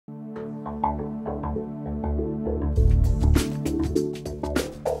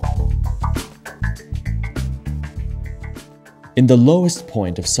In the lowest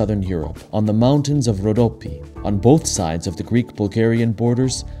point of southern Europe, on the mountains of Rhodope, on both sides of the Greek-Bulgarian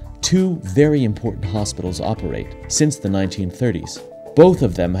borders, two very important hospitals operate since the 1930s. Both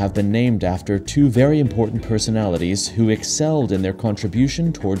of them have been named after two very important personalities who excelled in their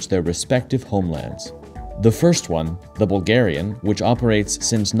contribution towards their respective homelands. The first one, the Bulgarian, which operates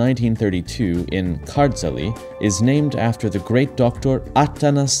since 1932 in Kardjali, is named after the great doctor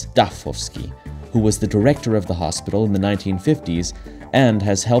Atanas Dafovski, who was the director of the hospital in the 1950s and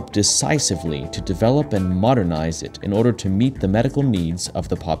has helped decisively to develop and modernize it in order to meet the medical needs of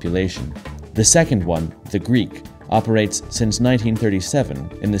the population. The second one, the Greek, operates since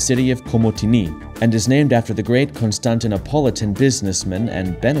 1937 in the city of Komotini and is named after the great Constantinopolitan businessman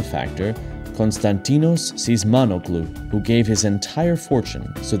and benefactor Konstantinos Sismanogleio, who gave his entire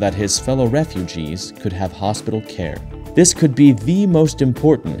fortune so that his fellow refugees could have hospital care. This could be the most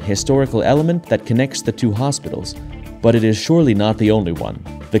important historical element that connects the two hospitals, but it is surely not the only one.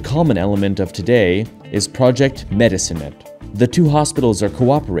 The common element of today is Project MediciNet. The two hospitals are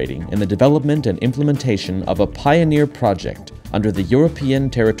cooperating in the development and implementation of a pioneer project under the European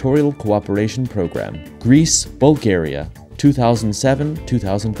Territorial Cooperation Program, Greece, Bulgaria,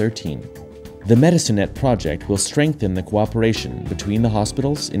 2007-2013. The MediciNet project will strengthen the cooperation between the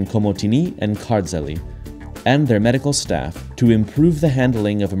hospitals in Komotini and Kardjali and their medical staff to improve the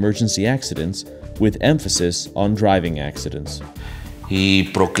handling of emergency accidents with emphasis on driving accidents. Οι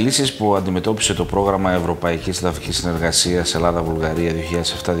προκλήσεις που αντιμετώπισε το πρόγραμμα Ευρωπαϊκής Εδαφικής Συνεργασίας Ελλάδα-Βουλγαρία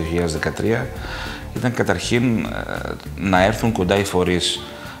 2007-2013 ήταν καταρχήν να έρθουν κοντά οι φορείς,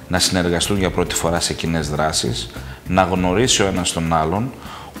 να συνεργαστούν για πρώτη φορά σε κοινές δράσεις, να γνωρίσει ο ένας τον άλλον,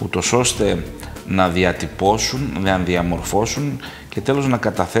 ούτως ώστε να διατυπώσουν, να διαμορφώσουν και τέλος να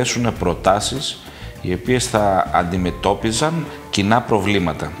καταθέσουν προτάσεις οι οποίες θα αντιμετώπιζαν κοινά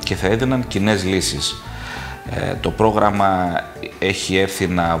προβλήματα και θα έδιναν κοινές λύσεις. Το πρόγραμμα έχει έρθει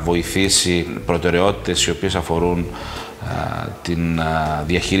να βοηθήσει προτεραιότητες οι οποίες αφορούν την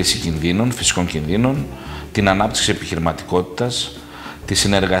διαχείριση κινδύνων, φυσικών κινδύνων, την ανάπτυξη επιχειρηματικότητας, τη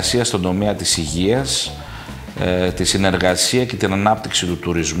συνεργασία στον τομέα της υγείας, τη συνεργασία και την ανάπτυξη του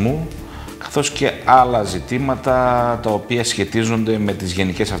τουρισμού, καθώς και άλλα ζητήματα τα οποία σχετίζονται με τις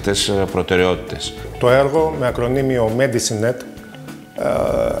γενικές αυτές προτεραιότητες. Το έργο με ακρονίμιο MediciNet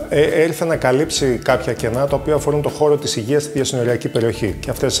ήρθε να καλύψει κάποια κενά τα οποία αφορούν το χώρο της υγείας στη διασυνοριακή περιοχή και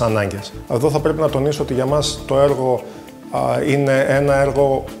αυτές τις ανάγκες. Εδώ θα πρέπει να τονίσω ότι για μας το έργο είναι ένα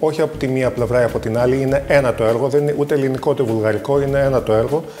έργο όχι από τη μία πλευρά ή από την άλλη, είναι ένα το έργο, δεν είναι ούτε ελληνικό ούτε βουλγαρικό, είναι ένα το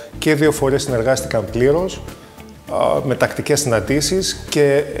έργο και οι δύο φορείς συνεργάστηκαν πλήρως με τακτικές συναντήσεις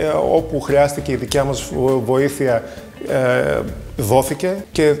και όπου χρειάστηκε η δικιά μας βοήθεια δόθηκε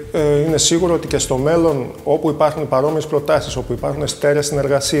και είναι σίγουρο ότι και στο μέλλον όπου υπάρχουν παρόμοιες προτάσεις, όπου υπάρχουν στέρεες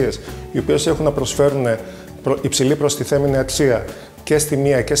συνεργασίες οι οποίες έχουν να προσφέρουν υψηλή προστιθέμενη αξία και στη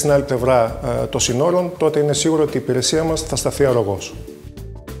μία και στην άλλη πλευρά των συνόρων, τότε είναι σίγουρο ότι η υπηρεσία μας θα σταθεί αρρωγός.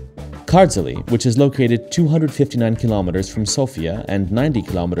 Kardjali, which is located 259 kilometers from Sofia and 90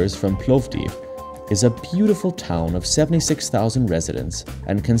 kilometers from Plovdiv, is a beautiful town of 76,000 residents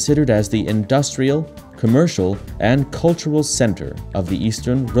and considered as the industrial, commercial, and cultural center of the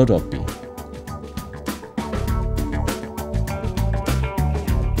eastern Rhodope.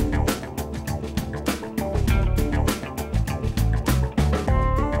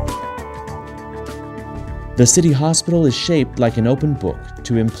 The city hospital is shaped like an open book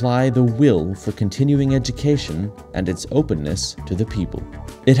to imply the will for continuing education and its openness to the people.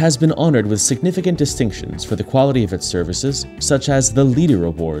 It has been honored with significant distinctions for the quality of its services, such as the Leader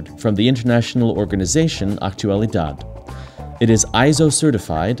Award from the international organization Actualidad. It is ISO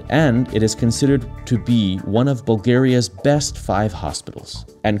certified and it is considered to be one of Bulgaria's best 5 hospitals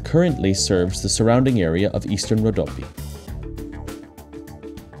and currently serves the surrounding area of eastern Rhodope.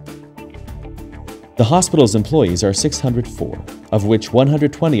 The hospital's employees are 604, of which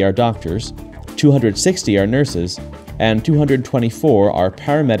 120 are doctors, 260 are nurses, and 224 are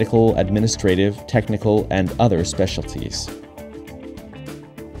paramedical, administrative, technical, and other specialties.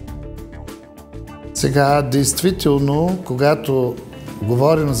 Сега, действително, когато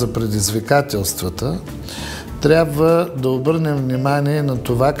говорим за предизвикателствата, трябва да обърнем внимание на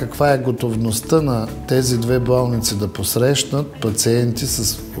това каква е готовността на тези две болници да посрещнат пациенти,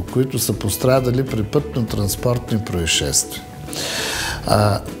 които са пострадали при пътно-транспортни происшествия.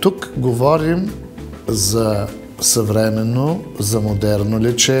 Тук говорим за съвременно, за модерно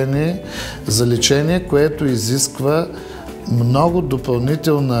лечение, за лечение, което изисква много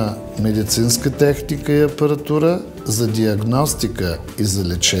допълнителна медицинска техника и апаратура за диагностика и за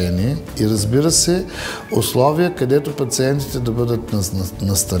лечение и, разбира се, условия, където пациентите да бъдат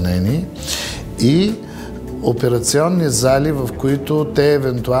настанени и операционни зали, в които те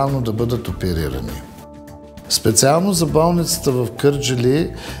евентуално да бъдат оперирани. Специално за болницата в Кърджали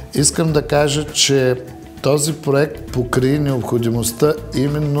искам да кажа, че този проект покри необходимостта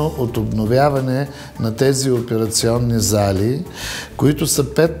именно от обновяване на тези операционни зали, които са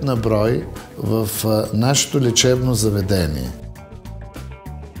 5 на брой в нашето лечебно заведение.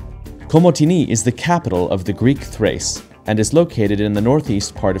 Komotini is the capital of the Greek Thrace and is located in the northeast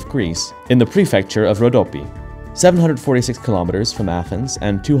part of Greece, in the prefecture of Rhodope, 746 kilometers from Athens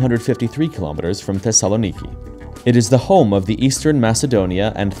and 253 kilometers from Thessaloniki. It is the home of the Eastern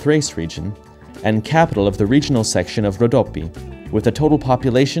Macedonia and Thrace region and capital of the regional section of Rhodope, with a total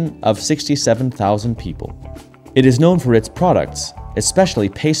population of 67,000 people. It is known for its products, especially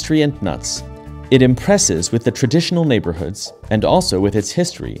pastry and nuts. It impresses with the traditional neighborhoods and also with its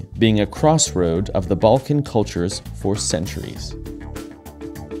history, being a crossroad of the Balkan cultures for centuries.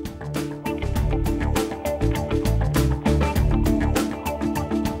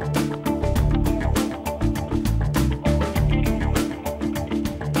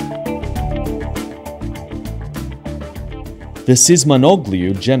 The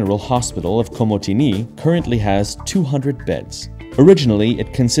Sismanogleio General Hospital of Komotini currently has 200 beds. Originally,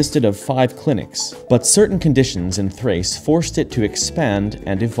 it consisted of 5 clinics, but certain conditions in Thrace forced it to expand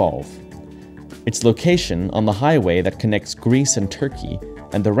and evolve. Its location on the highway that connects Greece and Turkey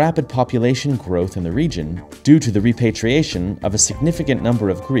and the rapid population growth in the region, due to the repatriation of a significant number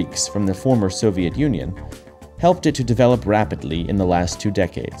of Greeks from the former Soviet Union, helped it to develop rapidly in the last 2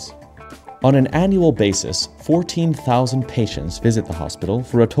 decades. On an annual basis, 14,000 patients visit the hospital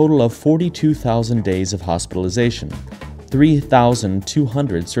for a total of 42,000 days of hospitalization.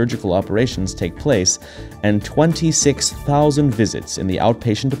 3,200 surgical operations take place, and 26,000 visits in the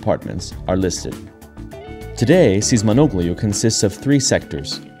outpatient departments are listed. Today, Sismanogleio consists of 3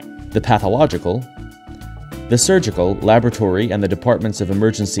 sectors: the pathological, the surgical, laboratory, and the departments of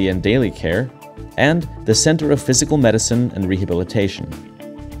emergency and daily care, and the Center of Physical Medicine and Rehabilitation.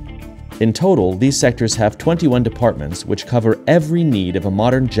 In total, these sectors have 21 departments which cover every need of a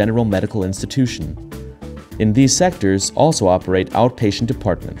modern general medical institution. In these sectors also operate outpatient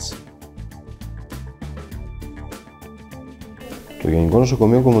departments. Το Γενικό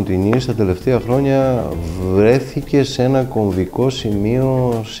Νοσοκομείο Κομοτηνής τα τελευταία χρόνια βρέθηκε σε ένα κομβικό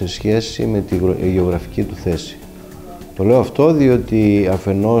σημείο σε σχέση με τη γεωγραφική του θέση. Το λέω αυτό διότι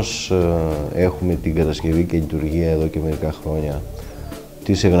αφενός έχουμε την κατασκευή και λειτουργία εδώ και μερικά χρόνια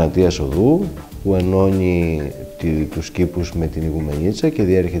της Εγνατίας Οδού, που ενώνει τους κήπους με την Ηγουμενίτσα και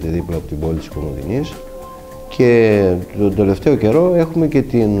διέρχεται δίπλα από την πόλη της Κομοτηνής. Και τον τελευταίο καιρό έχουμε και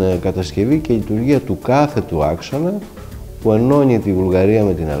την κατασκευή και λειτουργία του κάθετου άξονα που ενώνει τη Βουλγαρία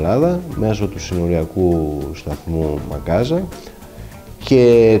με την Ελλάδα μέσω του συνοριακού σταθμού Μακάζα,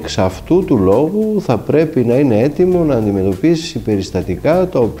 και εξ αυτού του λόγου θα πρέπει να είναι έτοιμο να αντιμετωπίσει περιστατικά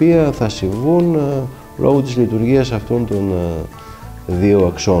τα οποία θα συμβούν λόγω της λειτουργίας αυτών των 2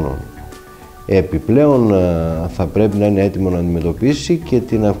 αξώνων. Επιπλέον θα πρέπει να είναι έτοιμο να αντιμετωπίσει και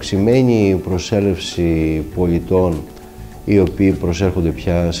την αυξημένη προσέλευση πολιτών οι οποίοι προσέρχονται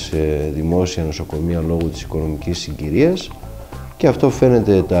πια σε δημόσια νοσοκομεία λόγω της οικονομικής συγκυρίας, και αυτό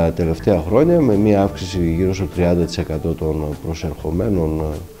φαίνεται τα τελευταία χρόνια με μια αύξηση γύρω στο 30% των προσερχομένων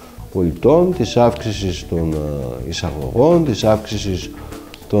πολιτών, της αύξησης των εισαγωγών, της αύξησης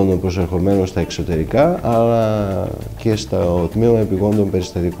των προσερχομένων στα εξωτερικά, αλλά και στο τμήμα επιγόντων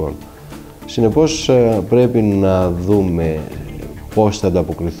περιστατικών. Συνεπώς πρέπει να δούμε πώς θα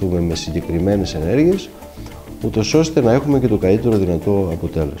ανταποκριθούμε με συγκεκριμένες ενέργειες, ούτως ώστε να έχουμε και το καλύτερο δυνατό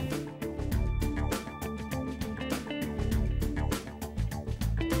αποτέλεσμα.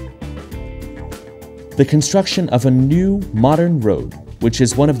 The construction of a new, modern road, which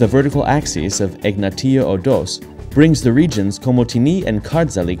is one of the vertical axes of Egnatia Odos, brings the regions Komotini and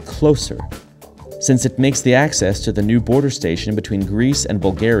Kardjali closer, since it makes the access to the new border station between Greece and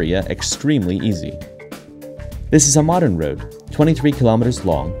Bulgaria extremely easy. This is a modern road, 23 kilometers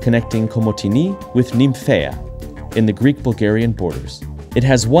long, connecting Komotini with Nymphea, in the Greek-Bulgarian borders. It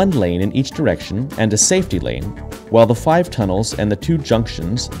has 1 lane in each direction and a safety lane, while the 5 tunnels and the 2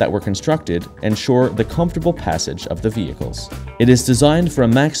 junctions that were constructed ensure the comfortable passage of the vehicles. It is designed for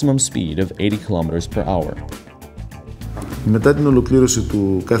a maximum speed of 80 kilometers per hour. Μετά την ολοκλήρωση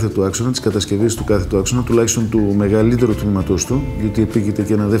του κάθετου άξονα, της κατασκευής του κάθετου άξονα, τουλάχιστον του μεγαλύτερου τμήματός του, γιατί επίκειται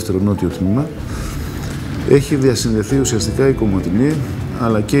και ένα δεύτερο νότιο τμήμα, έχει διασυνδεθεί ουσιαστικά η Κομοτηνή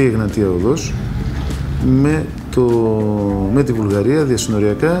αλλά και η Εγνατία Οδός με τη Βουλγαρία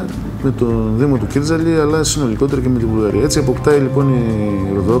διασυνοριακά, με τον Δήμο του Κίρτζαλη, αλλά συνολικότερα και με τη Βουλγαρία. Έτσι αποκτάει λοιπόν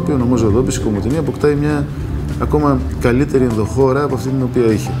η Ροδόπη, ο νομός Ροδόπης, η Κομοτηνή, αποκτάει μια ακόμα καλύτερη ενδοχώρα από αυτή την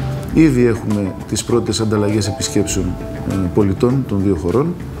οποία είχε. Ήδη έχουμε τις πρώτες ανταλλαγές επισκέψεων πολιτών των δύο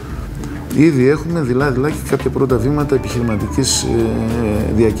χωρών. Ήδη έχουμε δειλά-δειλά και κάποια πρώτα βήματα επιχειρηματικής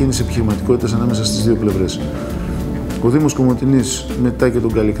διακίνησης επιχειρηματικότητας ανάμεσα στις δύο πλευρές. Ο Δήμος Κομοτηνής μετά και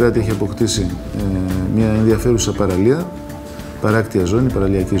τον Καλλικράτη έχει αποκτήσει μια ενδιαφέρουσα παραλία, παράκτια ζώνη,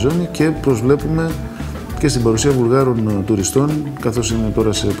 παραλιακή ζώνη και προσβλέπουμε και στην παρουσία Βουλγάρων τουριστών, καθώς είναι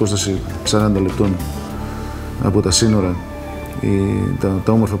τώρα σε απόσταση 40 λεπτών από τα σύνορα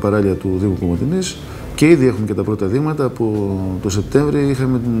τα όμορφα παράλια του Δήμου Κομοτηνής, και ήδη έχουμε και τα πρώτα δείγματα. Από το Σεπτέμβρη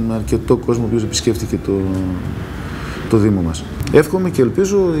είχαμε αρκετό κόσμο που επισκέφτηκε το Δήμο μας. Εύχομαι και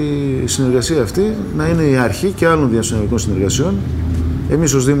ελπίζω η συνεργασία αυτή να είναι η αρχή και άλλων διασυνοριακών συνεργασιών.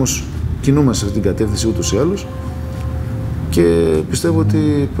 Εμείς ως Δήμος κινούμαστε σε αυτήν την κατεύθυνση ούτως ή άλλως και πιστεύω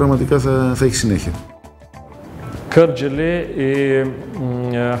ότι πραγματικά θα έχει συνέχεια. Кърджали и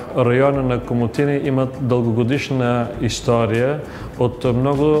района на Комотини имат дългогодишна история от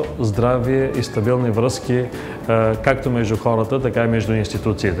много здрави и стабилни връзки както между хората, така и между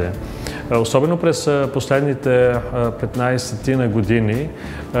институциите. Особено през последните 15 години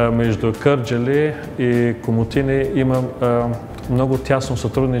между Кърджали и Комотини има много тясно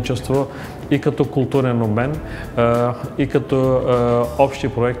сътрудничество и като културен обмен, и като общи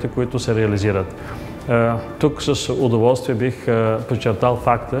проекти, които се реализират. Тук с удоволствие бих подчертал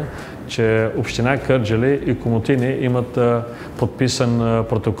факта, че община Кърджали и Комотини имат подписан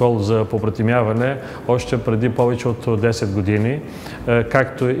протокол за побратимяване още преди повече от 10 години,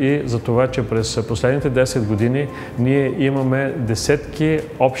 както и за това, че през последните 10 години ние имаме десетки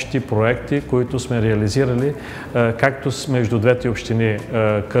общи проекти, които сме реализирали както между двете общини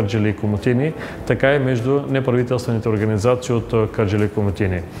Кърджали и Комотини, така и между неправителствените организации от Кърджали и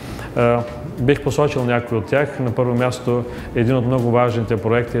Комотини. Бих посочил някои от тях. На първо място, един от много важните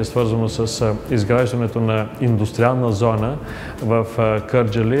проекти е свързано с изграждането на индустриална зона в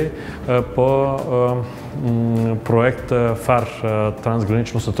Кърджали по проект ФАР,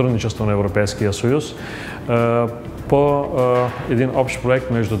 трансгранично сътрудничество на Европейския съюз, по един общ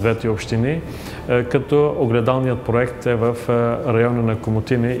проект между двете общини, като огледалният проект е в района на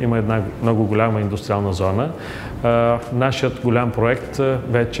Комотини, има една много голяма индустриална зона. Нашият голям проект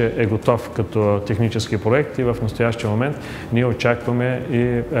вече е готов като технически проект и в настоящия момент ние очакваме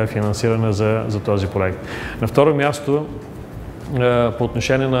и финансиране за този проект. На второ място, по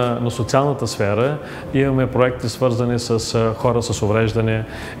отношение на социалната сфера, имаме проекти свързани с хора с увреждане,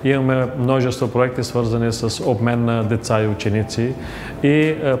 имаме множество проекти свързани с обмен на деца и ученици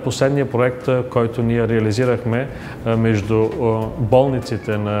и последният проект, който ние реализирахме между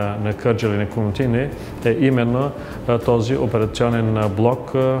болниците на Кърджали и на Комотини, е именно този операционен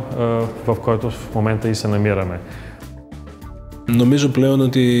блок, в който в момента и се намираме. Νομίζω πλέον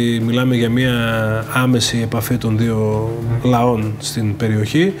ότι μιλάμε για μια άμεση επαφή των δύο λαών στην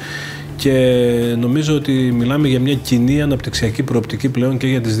περιοχή και νομίζω ότι μιλάμε για μια κοινή αναπτυξιακή προοπτική πλέον και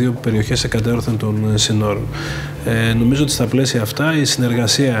για τις δύο περιοχές εκατέρωθεν των συνόρων. Νομίζω ότι στα πλαίσια αυτά η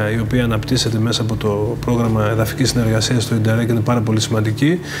συνεργασία η οποία αναπτύσσεται μέσα από το πρόγραμμα εδαφικής συνεργασίας στο Interreg είναι πάρα πολύ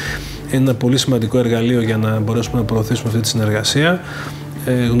σημαντική. Είναι ένα πολύ σημαντικό εργαλείο για να μπορέσουμε να προωθήσουμε αυτή τη συνεργασία.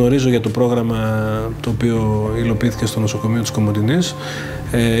 Γνωρίζω για το πρόγραμμα το οποίο υλοποιήθηκε στο νοσοκομείο της Κομοτηνής.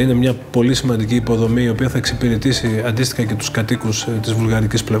 Είναι μια πολύ σημαντική υποδομή η οποία θα εξυπηρετήσει αντίστοιχα και τους κατοίκους της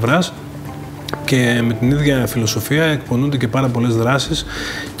βουλγαρικής πλευράς και με την ίδια φιλοσοφία εκπονούνται και πάρα πολλές δράσεις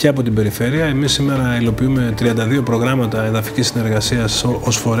και από την περιφέρεια. Εμείς σήμερα υλοποιούμε 32 προγράμματα εδαφικής συνεργασίας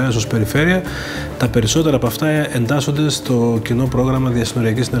ως φορέας, ως περιφέρεια. Τα περισσότερα από αυτά εντάσσονται στο κοινό πρόγραμμα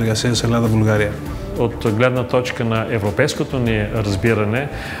διασυνοριακής συνεργασίας Ελλάδα-Βουλγαρία. От гледна точка на европейското ни разбиране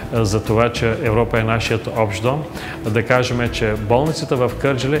за това, че Европа е нашият общ дом, да кажем, че болницата в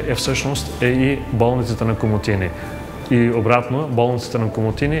Кърджали всъщност е и болницата на Комотини. И обратно, болницата на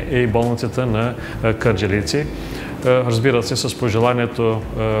Комотини е и болницата на кърджалийци. Разбира се, с пожеланието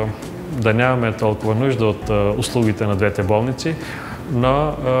да нямаме толкова нужда от услугите на двете болници,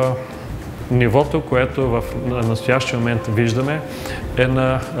 но нивото, което в настоящия момент виждаме, е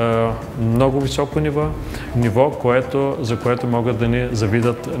на много високо ниво, за което могат да ни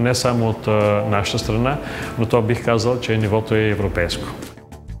завидят не само от нашата страна, но то бих казал, че нивото е европейско.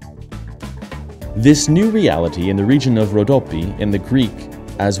 This new reality in the region of Rhodope in the Greek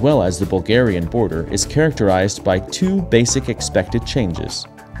as well as the Bulgarian border is characterized by two basic expected changes.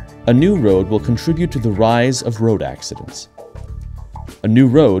 A new road will contribute to the rise of road accidents. A new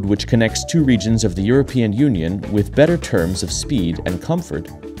road which connects two regions of the European Union with better terms of speed and comfort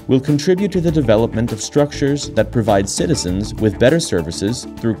will contribute to the development of structures that provide citizens with better services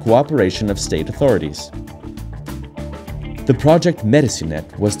through cooperation of state authorities. The project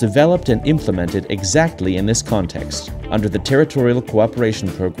MediciNet was developed and implemented exactly in this context under the Territorial Cooperation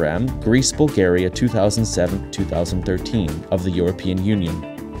Program Greece Bulgaria 2007-2013 of the European Union.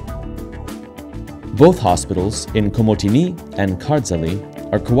 Both hospitals in Komotini and Kardjali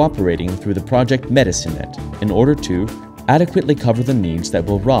are cooperating through the project MediciNet in order to adequately cover the needs that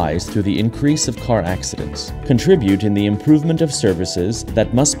will rise through the increase of car accidents, contribute in the improvement of services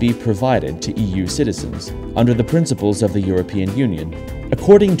that must be provided to EU citizens under the principles of the European Union.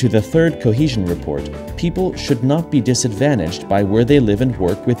 According to the third cohesion report, people should not be disadvantaged by where they live and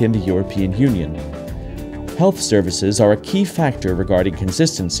work within the European Union. Health services are a key factor regarding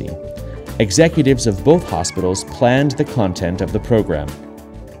consistency. Executives of both hospitals planned the content of the program.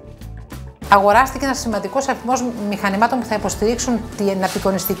 Αγοράστηκε ένας σημαντικός αριθμός μηχανημάτων που θα υποστηρίξουν την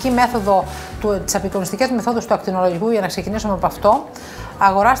απεικονιστική μέθοδο, τις απεικονιστικές μεθόδους του ακτινολογικού, για να ξεκινήσουμε από αυτό.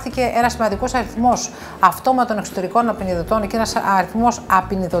 Αγοράστηκε ένας σημαντικός αριθμός αυτόματων εξωτερικών απεινιδωτών και ένας αριθμός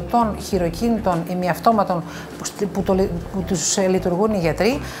απεινιδωτών χειροκίνητων ημιαυτόματων που τους λειτουργούν οι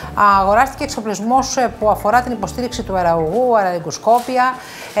γιατροί. Αγοράστηκε εξοπλισμός που αφορά την υποστήριξη του αεραγωγού, αεραλιγκοσκόπια,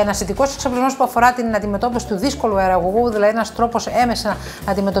 ένας ειδικός εξοπλισμός που αφορά την αντιμετώπιση του δύσκολου αεραγωγού, δηλαδή ένας τρόπος έμεσα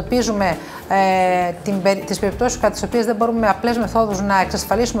να αντιμετωπίζουμε τις περιπτώσεις κατά τις οποίες δεν μπορούμε με απλές μεθόδους να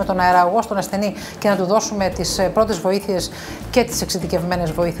εξασφαλίσουμε τον αεραγωγό στον ασθενή και να του δώσουμε τις πρώτες βοήθειες και τις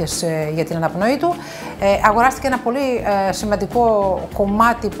εξειδικευμένες βοήθειες για την αναπνοή του. Αγοράστηκε ένα πολύ σημαντικό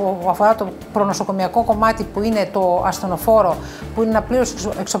κομμάτι που αφορά το προνοσοκομιακό κομμάτι, που είναι το ασθενοφόρο, που είναι ένα πλήρως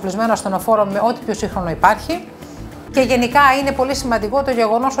εξοπλισμένο ασθενοφόρο με ό,τι πιο σύγχρονο υπάρχει. Και γενικά είναι πολύ σημαντικό το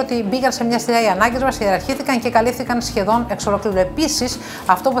γεγονός ότι μπήκαν σε μια σειρά οι ανάγκες μας, ιεραρχήθηκαν και καλύφθηκαν σχεδόν εξ ολοκλήρου. Επίσης,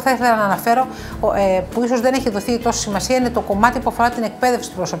 αυτό που θα ήθελα να αναφέρω, που ίσως δεν έχει δοθεί τόσο σημασία, είναι το κομμάτι που αφορά την εκπαίδευση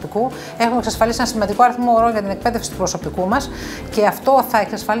του προσωπικού. Έχουμε εξασφαλίσει ένα σημαντικό αριθμό ωρών για την εκπαίδευση του προσωπικού μας και αυτό θα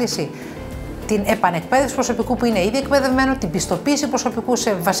εξασφαλίσει την επανεκπαίδευση προσωπικού που είναι ήδη εκπαιδευμένο, την πιστοποίηση προσωπικού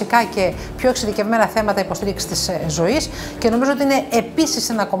σε βασικά και πιο εξειδικευμένα θέματα υποστήριξης της ζωής, και νομίζω ότι είναι επίσης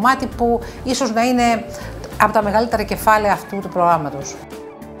ένα κομμάτι που ίσως να είναι από τα μεγαλύτερα κεφάλαια αυτού του προγράμματος.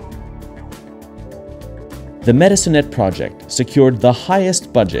 The MediciNet project secured the highest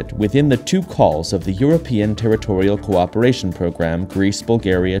budget within the two calls of the European Territorial Cooperation Program Greece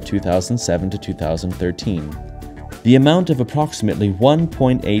Bulgaria 2007-2013. The amount of approximately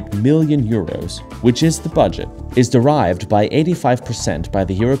 1.8 million euros, which is the budget, is derived by 85% by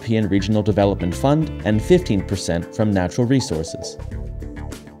the European Regional Development Fund and 15% from natural resources.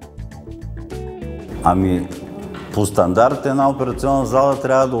 Ами, по стандарт една операционна зала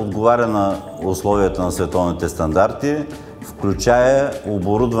трябва да отговаря на условията на световните стандарти, включая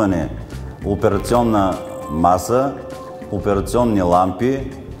оборудване, операционна маса, операционни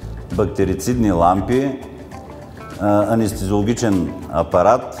лампи, бактерицидни лампи, анестезиологичен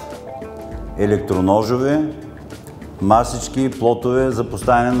апарат, електроножове, масички и плотове за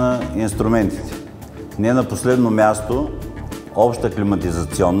поставяне на инструментите. Не на последно място, обща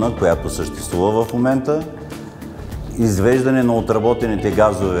климатизационна, която съществува в момента, извеждане на отработените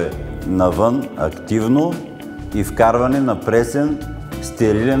газове навън активно и вкарване на пресен,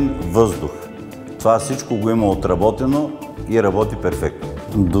 стерилен въздух. Това всичко го има отработено и работи перфектно.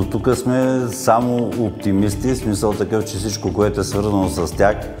 До тук сме само оптимисти, в смисъл такъв, че всичко, което е свързано с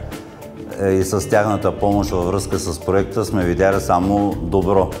тях и с тяхната помощ във връзка с проекта, сме видяли само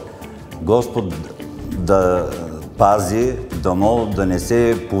добро. Господ да пази, дано да не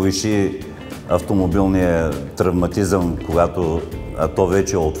се повиши автомобилния травматизъм, а то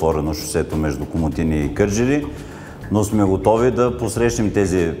вече е отворено шосето между Комотини и Кърджали, но сме готови да посрещнем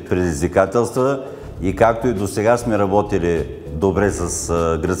тези предизвикателства и както и до сега сме работили добре с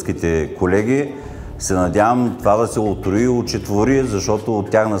гръцките колеги, се надявам това да се утрои и учетвори, защото от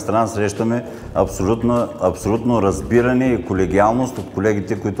тяхна страна срещаме абсолютно разбиране и колегиалност от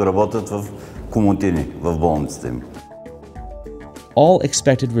колегите, които работят в Komotini, в болницата им. All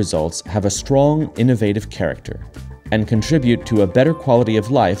expected results have a strong, innovative character and contribute to a better quality of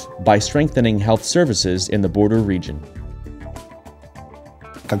life by strengthening health services in the border region.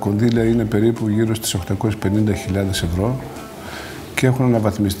 Τα κονδύλια είναι περίπου γύρω στις 850.000 ευρώ και έχουν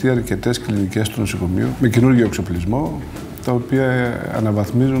αναβαθμιστεί αρκετές κλινικές του νοσοκομείου με καινούργιο εξοπλισμό, τα οποία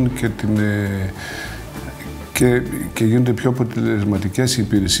αναβαθμίζουν και γίνονται πιο αποτελεσματικές οι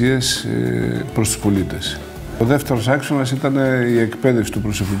υπηρεσίες προς τους πολίτες. Ο δεύτερος άξονας ήταν η εκπαίδευση του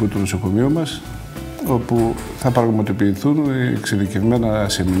προσωπικού του νοσοκομείου μας, όπου θα πραγματοποιηθούν εξειδικευμένα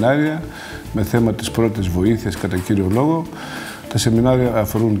σεμινάρια με θέμα της πρώτης βοήθειας κατά κύριο λόγο. Τα σεμινάρια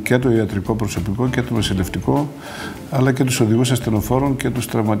αφορούν και το ιατρικό προσωπικό και το νοσηλευτικό, αλλά και τους οδηγούς ασθενοφόρων και τους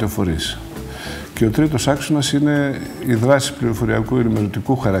τραυματιοφορείς. Και ο τρίτος άξονας είναι η δράση πληροφοριακού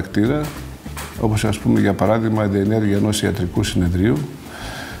ενημερωτικού χαρακτήρα, όπως ας πούμε για παράδειγμα η διενέργεια ενός ιατρικού συνεδρίου,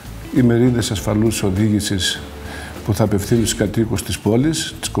 οι μερίδες ασφαλούς οδήγησης που θα απευθύνουν στους κατοίκους της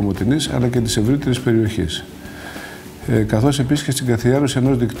πόλης, της Κομοτηνής, αλλά και της ευρύτερης περιοχής. Καθώς επίσης και στην καθιέρωση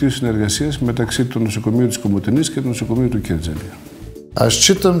ενός δικτύου συνεργασίας μεταξύ του νοσοκομείου της Komotini και του νοσοκομείου του Kardjali. Аз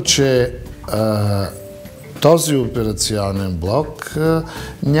считам, че този операционен блок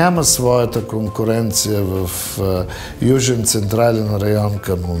няма своята конкуренция в Южен централен район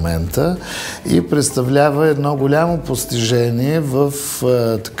към момента и представлява едно голямо постижение в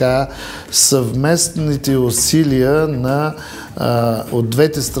съвместните усилия от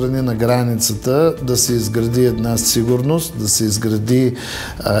двете страни на границата да се изгради една сигурност, да се изгради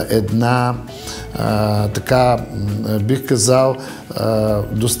една бих казал,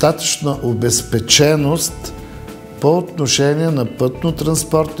 достатъчна обезпеченост по отношение на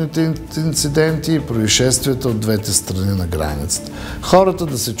пътно-транспортните инциденти и происшествията от двете страни на границата. Хората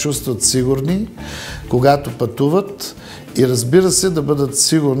да се чувстват сигурни, когато пътуват и разбира се да бъдат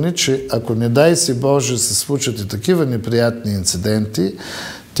сигурни, че ако не дай си Боже се случат и такива неприятни инциденти,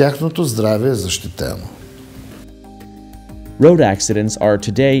 тяхното здраве е защитено. Road accidents are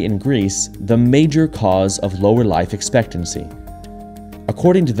today in Greece the major cause of lower life expectancy.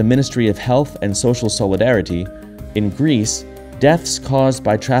 According to the Ministry of Health and Social Solidarity, in Greece, deaths caused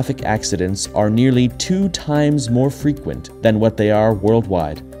by traffic accidents are nearly 2 times more frequent than what they are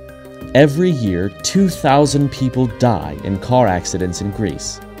worldwide. Every year, 2,000 people die in car accidents in Greece.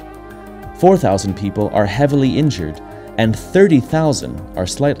 4,000 people are heavily injured, and 30,000 are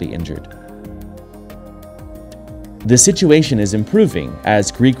slightly injured. The situation is improving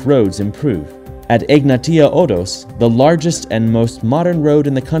as Greek roads improve. At Egnatia Odos, the largest and most modern road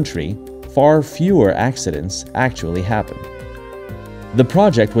in the country, far fewer accidents actually happen. The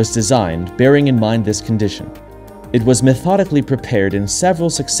project was designed bearing in mind this condition. It was methodically prepared in several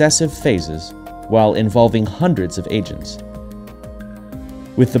successive phases while involving hundreds of agents.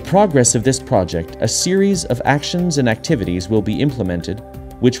 With the progress of this project, a series of actions and activities will be implemented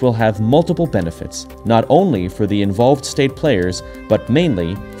which will have multiple benefits, not only for the involved state players, but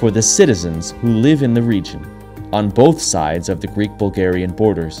mainly for the citizens who live in the region, on both sides of the Greek-Bulgarian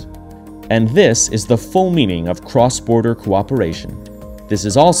borders. And this is the full meaning of cross-border cooperation. This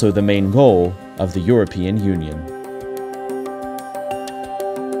is also the main goal of the European Union.